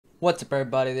What's up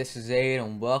everybody, this is Aid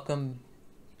and welcome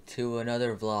to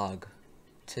another vlog.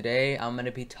 Today I'm going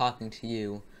to be talking to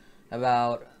you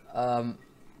about,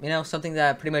 something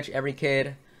that pretty much every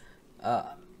kid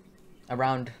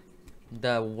around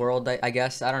the world, I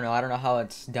guess, I don't know how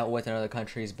it's dealt with in other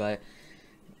countries, but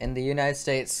in the United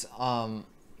States,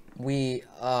 we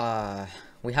have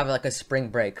like a spring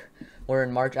break. We're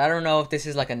in March. I don't know if this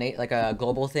is like a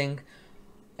global thing,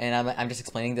 and I'm just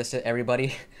explaining this to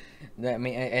everybody.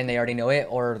 And they already know it,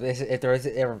 or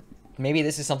maybe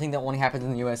this is something that only happens in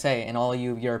the USA, and all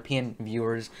you European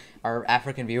viewers, or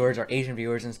African viewers, or Asian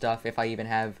viewers and stuff, if I even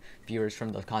have viewers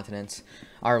from those continents,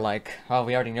 are like, oh,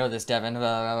 we already know this, Devin. Blah,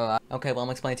 blah, blah. Okay, well, I'm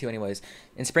explaining to you anyways.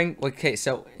 In spring, okay,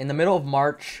 so in the middle of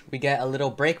March, we get a little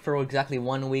break for exactly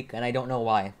 1 week, and I don't know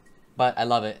why, but I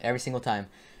love it every single time.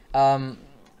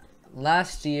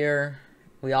 Last year,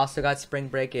 we also got spring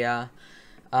break, yeah.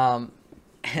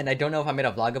 And I don't know if I made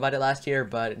a vlog about it last year,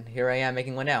 but here I am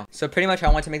making one now. So pretty much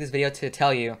I want to make this video to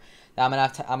tell you that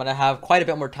I'm gonna have quite a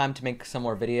bit more time to make some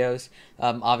more videos.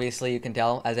 Obviously you can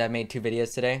tell as I made 2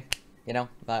 videos today. You know,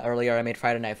 earlier I made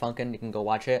Friday Night Funkin'. You can go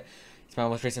watch it. It's my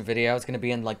most recent video. It's gonna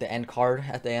be in like the end card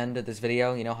at the end of this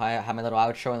video. You know how I have my little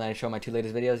outro and then I show my 2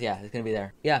 latest videos. Yeah, it's gonna be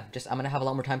there. Yeah, I'm gonna have a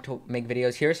lot more time to make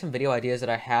videos. Here are some video ideas that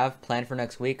I have planned for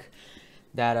next week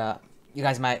that you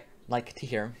guys might like to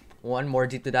hear. One more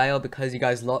Deep to Dial because you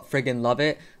guys friggin' love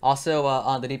it. Also,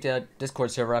 on the Deep to Discord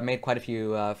server, I've made quite a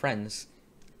few friends.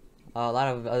 A lot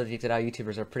of other Deep to Dial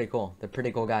YouTubers are pretty cool. They're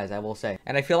pretty cool guys, I will say.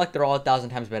 And I feel like they're all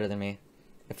 1,000 times better than me.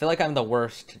 I feel like I'm the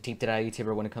worst Deep to Dial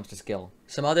YouTuber when it comes to skill.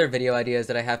 Some other video ideas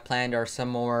that I have planned are some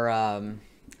more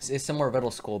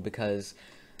middle school because,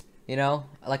 you know,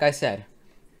 like I said,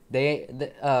 Friday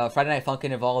Night Funkin'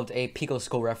 involved a Pico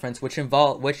School reference, which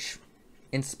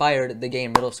inspired the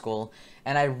game Middle School,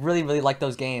 and I really like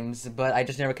those games, but I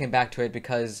just never came back to it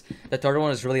because the 3rd one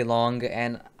was really long,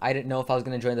 and I didn't know if I was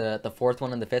going to join the 4th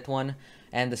one and the 5th one,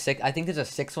 and the 6th, I think there's a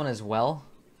 6th one as well,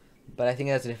 but I think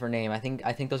it has a different name. I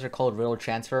think those are called Riddle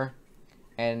Transfer,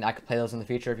 and I could play those in the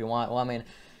future if you want. Well, I mean,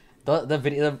 the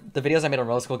videos I made on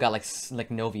Middle School got like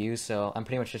no views, so I'm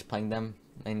pretty much just playing them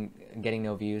and getting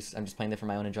no views. I'm just playing them for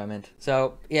my own enjoyment.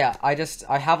 So yeah,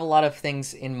 I have a lot of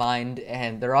things in mind,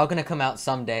 and they're all gonna come out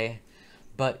someday,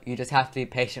 but you just have to be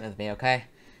patient with me, okay?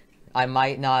 I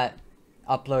might not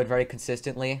upload very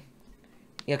consistently.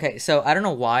 Okay, so I don't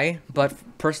know why, but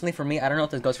personally for me, I don't know if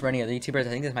this goes for any other YouTubers. I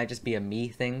think this might just be a me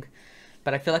thing,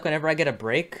 but I feel like whenever I get a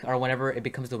break or whenever it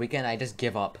becomes the weekend, I just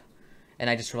give up and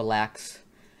I just relax.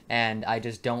 And I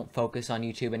just don't focus on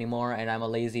YouTube anymore, and I'm a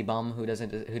lazy bum who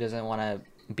doesn't want to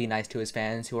be nice to his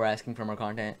fans who are asking for more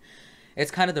content.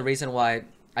 It's kind of the reason why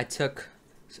I took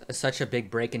such a big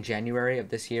break in January of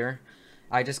this year.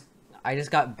 I just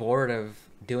got bored of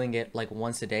doing it like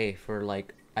once a day for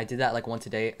like I did that like once a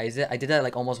day. I did that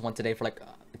like almost once a day for like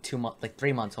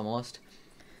 3 months almost.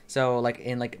 So like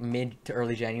in like mid to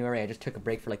early January, I just took a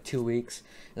break for like 2 weeks,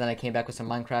 and then I came back with some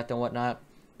Minecraft and whatnot,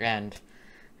 and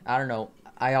I don't know.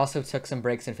 I also took some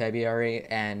breaks in February,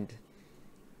 and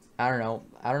I don't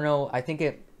know, I think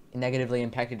it negatively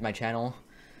impacted my channel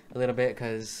a little bit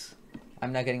because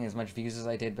I'm not getting as much views as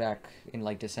I did back in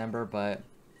like December, but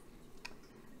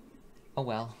oh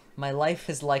well. My life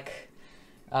is like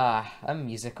a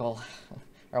musical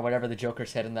or whatever the Joker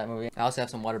said in that movie. I also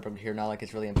have some water broken here, not like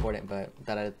it's really important, but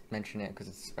that I mention it because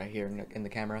it's right here in the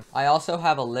camera. I also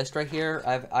have a list right here.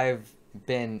 I've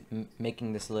been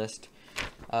making this list.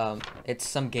 It's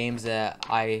some games that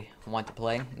I want to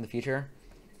play in the future.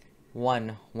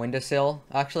 1, Windowsill.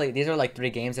 Actually, these are like 3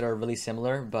 games that are really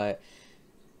similar, but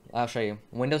I'll show you.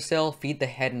 Windowsill, Feed the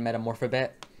Head, and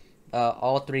Metamorphobit.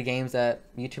 All 3 games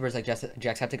that YouTubers like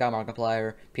Jacksepticeye,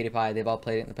 Markiplier, PewDiePie, they've all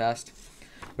played it in the past.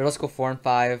 Middle School 4 and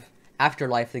 5.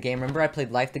 Afterlife the Game. Remember I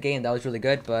played Life the Game? That was really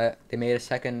good, but they made a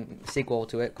second sequel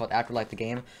to it called Afterlife the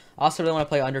Game. I also really want to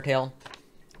play Undertale.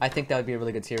 I think that would be a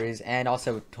really good series, and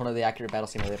also Totally the Accurate Battle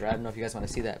Simulator. I don't know if you guys want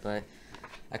to see that, but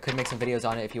I could make some videos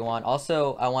on it if you want.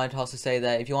 Also, I wanted to also say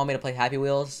that if you want me to play Happy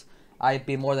Wheels, I'd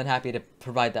be more than happy to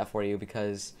provide that for you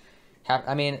because,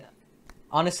 I mean,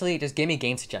 honestly, just give me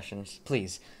game suggestions,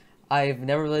 please. I've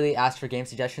never really asked for game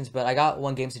suggestions, but I got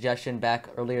one game suggestion back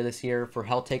earlier this year for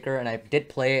Helltaker, and I did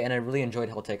play it, and I really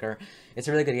enjoyed Helltaker. It's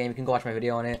a really good game. You can go watch my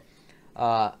video on it.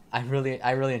 I really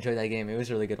enjoyed that game. It was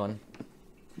a really good one.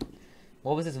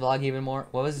 What was this vlog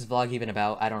even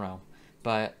about? I don't know.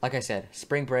 But like I said,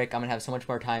 spring break, I'm gonna have so much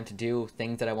more time to do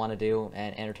things that I want to do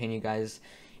and entertain you guys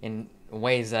in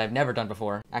ways that I've never done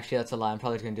before. Actually, that's a lie. I'm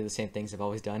probably gonna do the same things I've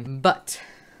always done. But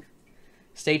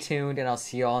stay tuned, and I'll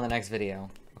see you all in the next video.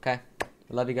 Okay?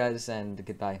 I love you guys, and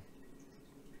goodbye.